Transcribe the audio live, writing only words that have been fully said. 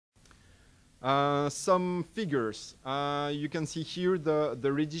Some figures. You can see here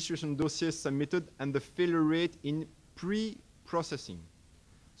the registration dossiers submitted and the failure rate in pre-processing.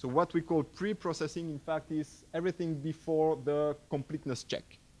 So what we call pre-processing, in fact, is everything before the completeness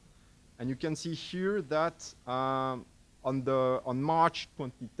check. And you can see here that on March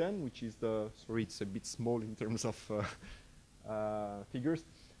 2010, which is sorry, it's a bit small in terms of figures,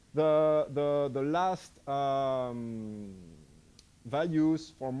 the last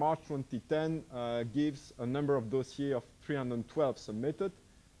values for March 2010 gives a number of dossiers of 312 submitted,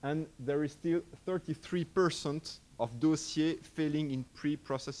 and there is still 33% of dossiers failing in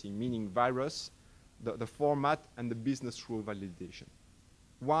pre-processing, meaning virus, the format, and the business rule validation.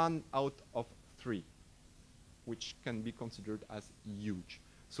 1 out of 3, which can be considered as huge.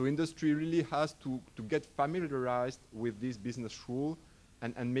 So industry really has to get familiarized with this business rule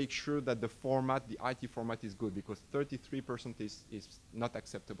and make sure that the format, the IT format, is good, because 33% is not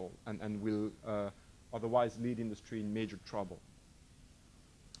acceptable and will otherwise lead industry in major trouble.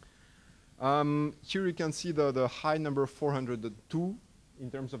 Here you can see the high number 402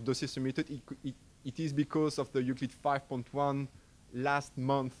 in terms of dossiers submitted. It is because of the Euclid 5.1 last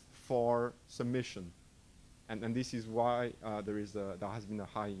month for submission. And this is why there has been a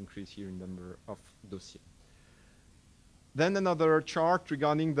high increase here in number of dossiers. Then another chart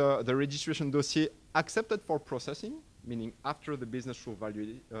regarding the registration dossier accepted for processing, meaning after the business rule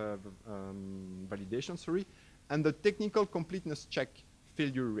validation, sorry, and the technical completeness check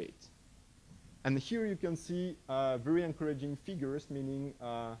failure rate. And here you can see very encouraging figures, meaning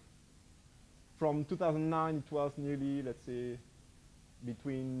from 2009 it was nearly, let's say,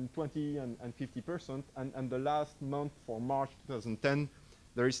 between 20 and 50%, and the last month for March 2010,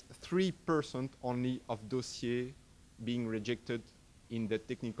 there is 3% only of dossier being rejected in the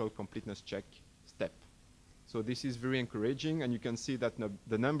technical completeness check step. So this is very encouraging, and you can see that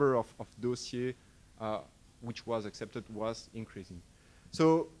the number of dossier which was accepted was increasing.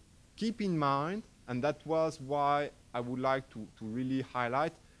 So keep in mind, and that was why I would like to really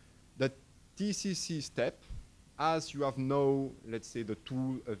highlight that TCC step, as you have no, let's say, the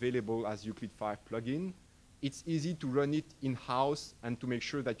tool available as Euclid 5 plugin, it's easy to run it in-house and to make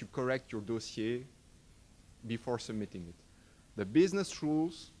sure that you correct your dossier before submitting it. The business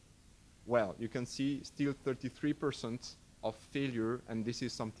rules, well, you can see still 33% of failure, and this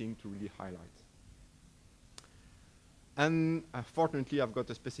is something to really highlight. And fortunately, I've got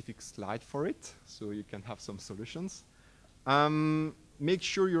a specific slide for it, so you can have some solutions. Make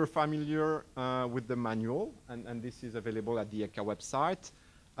sure you're familiar with the manual, and this is available at the ECHA website.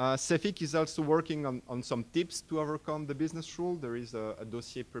 CEFIC is also working on some tips to overcome the business rule. There is a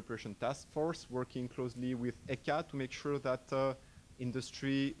dossier preparation task force working closely with ECHA to make sure that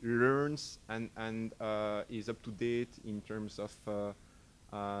industry learns and is up to date in terms of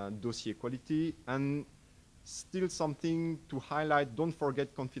dossier quality. And still something to highlight, don't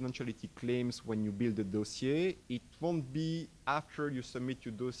forget confidentiality claims when you build a dossier. It won't be after you submit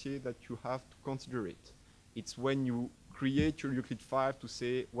your dossier that you have to consider it. It's when you create your Euclid 5 to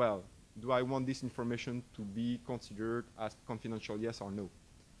say, well, do I want this information to be considered as confidential, yes or no?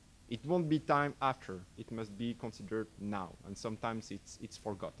 It won't be time after. It must be considered now. And sometimes it's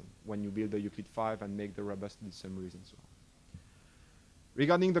forgotten when you build a Euclid 5 and make the robustness summaries and so on.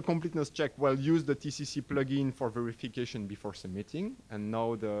 Regarding the completeness check, well, use the TCC plugin for verification before submitting. And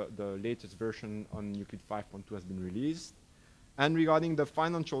now the latest version on Euclid 5.2 has been released. And regarding the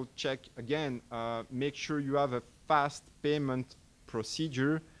financial check, again, make sure you have a fast payment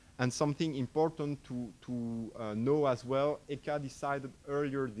procedure. And something important to know as well, ECHA decided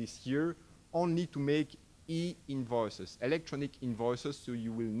earlier this year only to make e-invoices, electronic invoices, so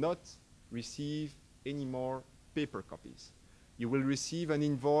you will not receive any more paper copies. You will receive an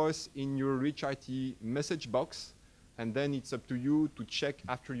invoice in your Reach IT message box, and then it's up to you to check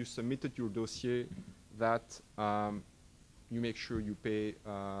after you submitted your dossier that you make sure you pay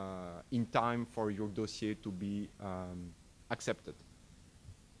in time for your dossier to be accepted.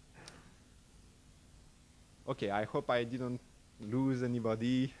 Okay, I hope I didn't lose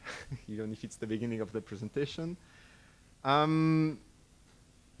anybody, even if it's the beginning of the presentation.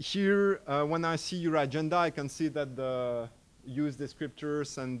 Here, when I see your agenda, I can see that the use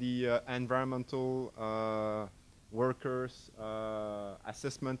descriptors and the environmental workers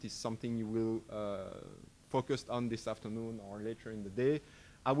assessment is something you will focus on this afternoon or later in the day.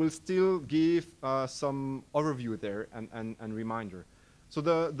 I will still give some overview there and reminder. So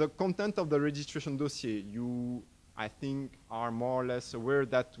the content of the registration dossier, you, I think, are more or less aware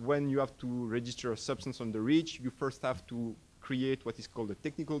that when you have to register a substance on the REACH, you first have to create what is called a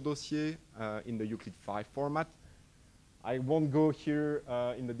technical dossier in the Euclid 5 format. I won't go here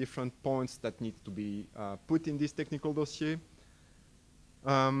in the different points that need to be put in this technical dossier.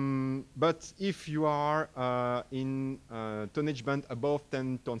 But if you are in tonnage band above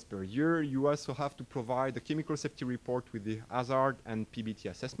 10 tons per year, you also have to provide a chemical safety report with the hazard and PBT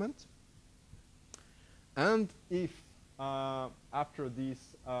assessment. And if after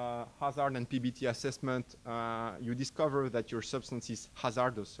this hazard and PBT assessment, you discover that your substance is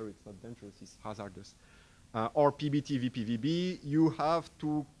hazardous, sorry, it's not dangerous, it's hazardous, or PBT VPVB, you have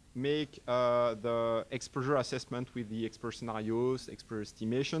to make the exposure assessment with the expert scenarios, expert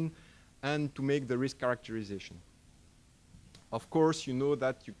estimation, and to make the risk characterization. Of course, you know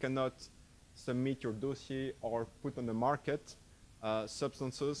that you cannot submit your dossier or put on the market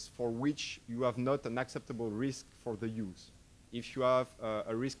substances for which you have not an acceptable risk for the use. If you have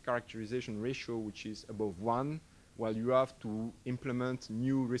a risk characterization ratio which is above 1, well, you have to implement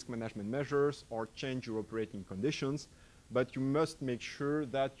new risk management measures or change your operating conditions, but you must make sure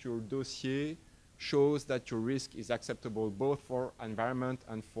that your dossier shows that your risk is acceptable both for environment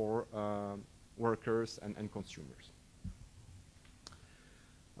and for workers and consumers.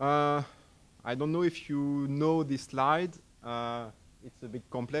 I don't know if you know this slide. It's a bit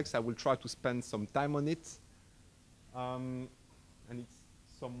complex. I will try to spend some time on it. And it's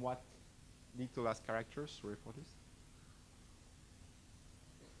somewhat little as characters. Sorry for this.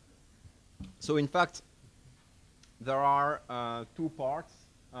 So in fact, there are two parts.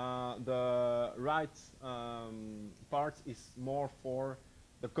 The right part is more for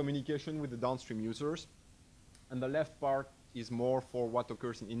the communication with the downstream users, and the left part is more for what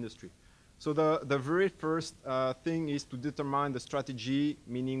occurs in industry. So the very first thing is to determine the strategy,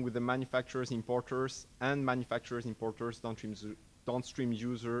 meaning with the manufacturers, importers, and manufacturers, importers, downstream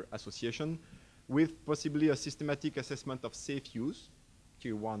user association, with possibly a systematic assessment of safe use,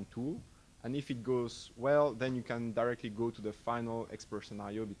 tier 1 tool. And if it goes well, then you can directly go to the final expert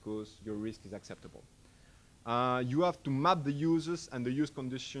scenario because your risk is acceptable. You have to map the users and the use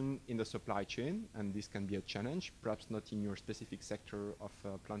condition in the supply chain, and this can be a challenge, perhaps not in your specific sector of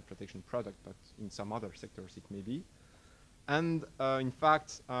plant protection product, but in some other sectors it may be. And in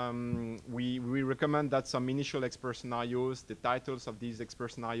fact, we recommend that some initial expert scenarios, the titles of these expert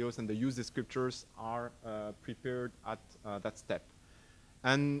scenarios and the use descriptors are prepared at that step.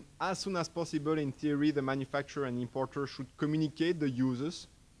 And as soon as possible, in theory, the manufacturer and importer should communicate the users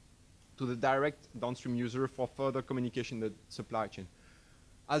to the direct downstream user for further communication in the supply chain.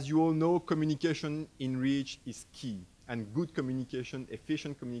 As you all know, communication in REACH is key, and good communication,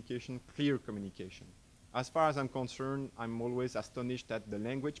 efficient communication, clear communication. As far as I'm concerned, I'm always astonished at the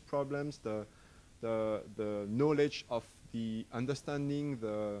language problems, the knowledge of the understanding,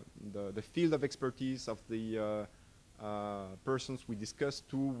 the field of expertise of the persons we discuss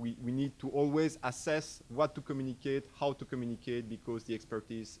to. We need to always assess what to communicate, how to communicate, because the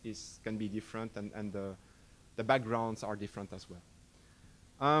expertise can be different and the backgrounds are different as well.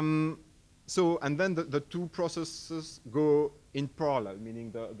 And then the two processes go in parallel,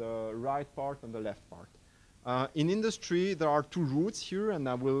 meaning the right part and the left part. In industry, there are two routes here, and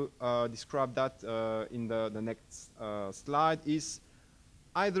I will describe that in the next slide. Is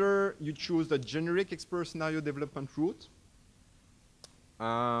either you choose the generic expert scenario development route,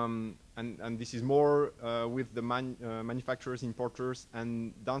 and this is more with the manufacturers, importers,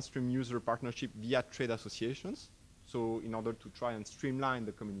 and downstream user partnership via trade associations, so in order to try and streamline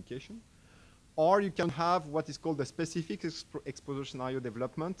the communication. Or you can have what is called the specific exposure scenario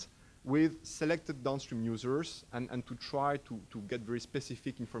development with selected downstream users and to try to get very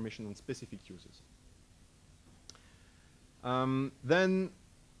specific information on specific users. Then,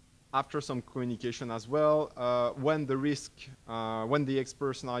 after some communication as well, when the risk, when the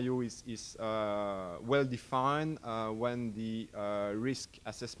expert scenario is well defined, when the risk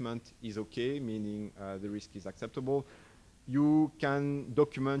assessment is okay, meaning the risk is acceptable, you can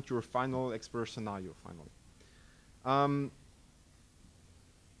document your final expert scenario finally.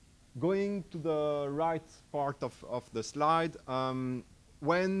 Going to the right part of the slide,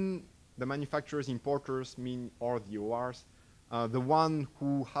 when the manufacturers, importers, or the ORs, the one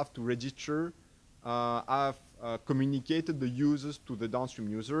who have to register have communicated the users to the downstream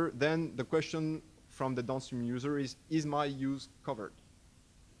user, then the question from the downstream user is my use covered?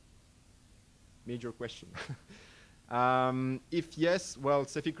 Major question. If yes, well,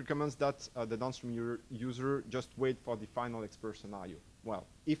 CEFIC recommends that the downstream user just wait for the final expert scenario. Well,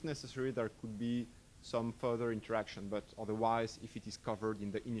 if necessary, there could be some further interaction, but otherwise, if it is covered in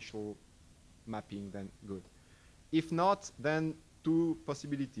the initial mapping, then good. If not, then two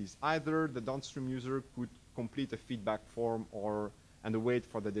possibilities. Either the downstream user could complete a feedback form and wait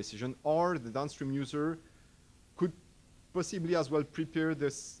for the decision, or the downstream user could possibly as well prepare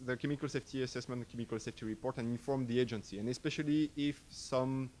the chemical safety assessment, the chemical safety report, and inform the agency, and especially if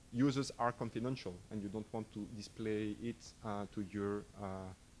some users are confidential and you don't want to display it to your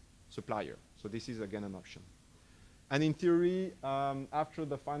supplier. So this is again an option. And in theory, after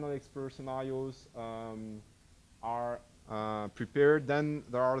the final expert scenarios are prepared, then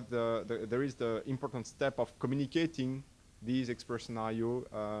there is the important step of communicating these expert scenario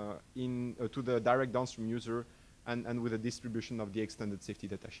to the direct downstream user and with the distribution of the extended safety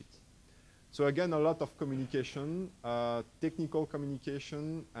data sheet. So again, a lot of communication, technical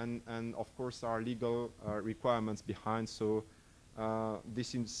communication, and of course our legal requirements behind. So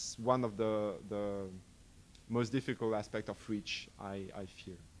this is one of the most difficult aspect of REACH, I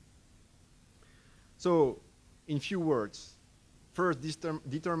fear. So in few words, first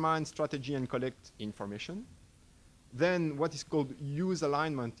determine strategy and collect information. Then what is called use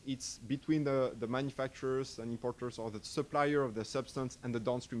alignment, it's between the manufacturers and importers or the supplier of the substance and the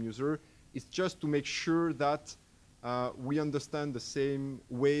downstream user. It's just to make sure that we understand the same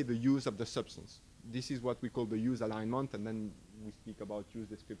way the use of the substance. This is what we call the use alignment, and then we speak about use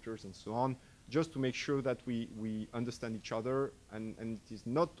descriptors and so on, just to make sure that we understand each other, and it is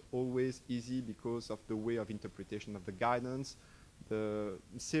not always easy because of the way of interpretation of the guidance. The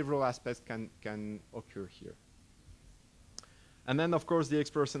several aspects can occur here. And then, of course, the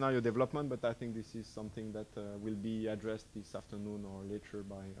expert scenario development, but I think this is something that will be addressed this afternoon or later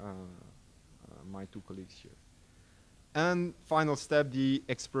by my two colleagues here. And final step, the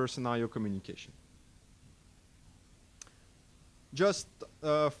expert scenario communication. Just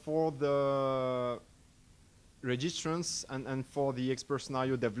for the registrants and for the expert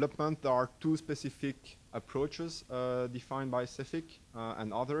scenario development, there are two specific approaches defined by CEFIC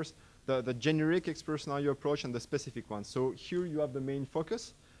and others. The generic expert scenario approach and the specific one. So here you have the main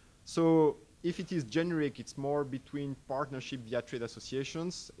focus. So if it is generic, it's more between partnership via trade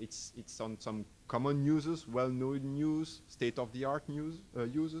associations. It's on some common uses, well-known use, state-of-the-art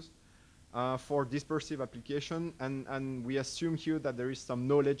uses for dispersive application. And we assume here that there is some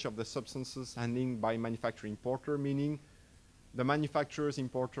knowledge of the substances handling by manufacturer importer, meaning the manufacturers,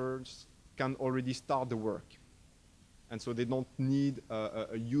 importers can already start the work. And so they don't need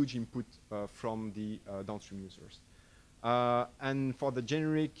a huge input from the downstream users. And for the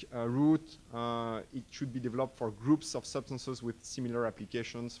generic route, it should be developed for groups of substances with similar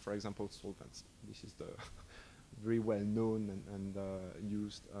applications, for example, solvents. This is the very well-known and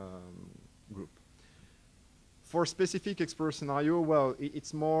used group. For specific expert scenario, well,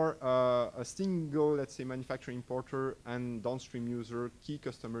 it's more a single, let's say, manufacturer, importer, and downstream user key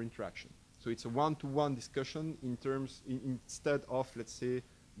customer interaction. So it's a one-to-one discussion instead of, let's say,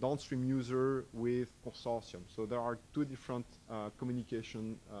 downstream user with consortium. So there are two different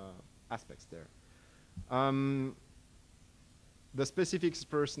communication aspects there. The specific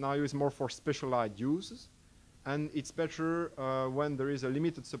expert scenario is more for specialized uses, and it's better when there is a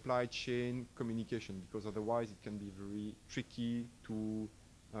limited supply chain communication, because otherwise it can be very tricky to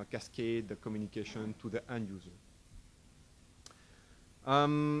cascade the communication to the end user.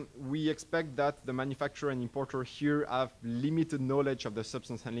 We expect that the manufacturer and importer here have limited knowledge of the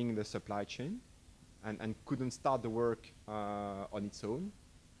substance handling in the supply chain and couldn't start the work on its own.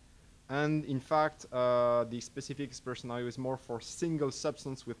 And in fact, the specific expert scenario is more for single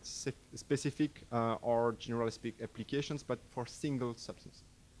substance with specific or generalistic applications, but for single substance.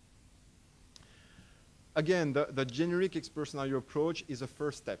 Again, the generic expert scenario approach is a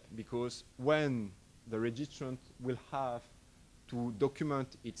first step, because when the registrant will have to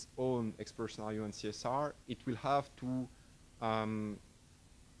document its own expert scenario and CSR, it will have to,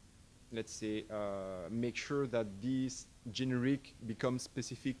 let's say, make sure that this generic becomes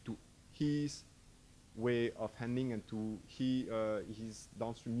specific to his way of handling and to his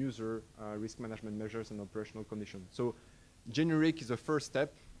downstream user risk management measures and operational conditions. So generic is a first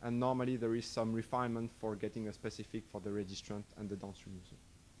step, and normally there is some refinement for getting a specific for the registrant and the downstream user.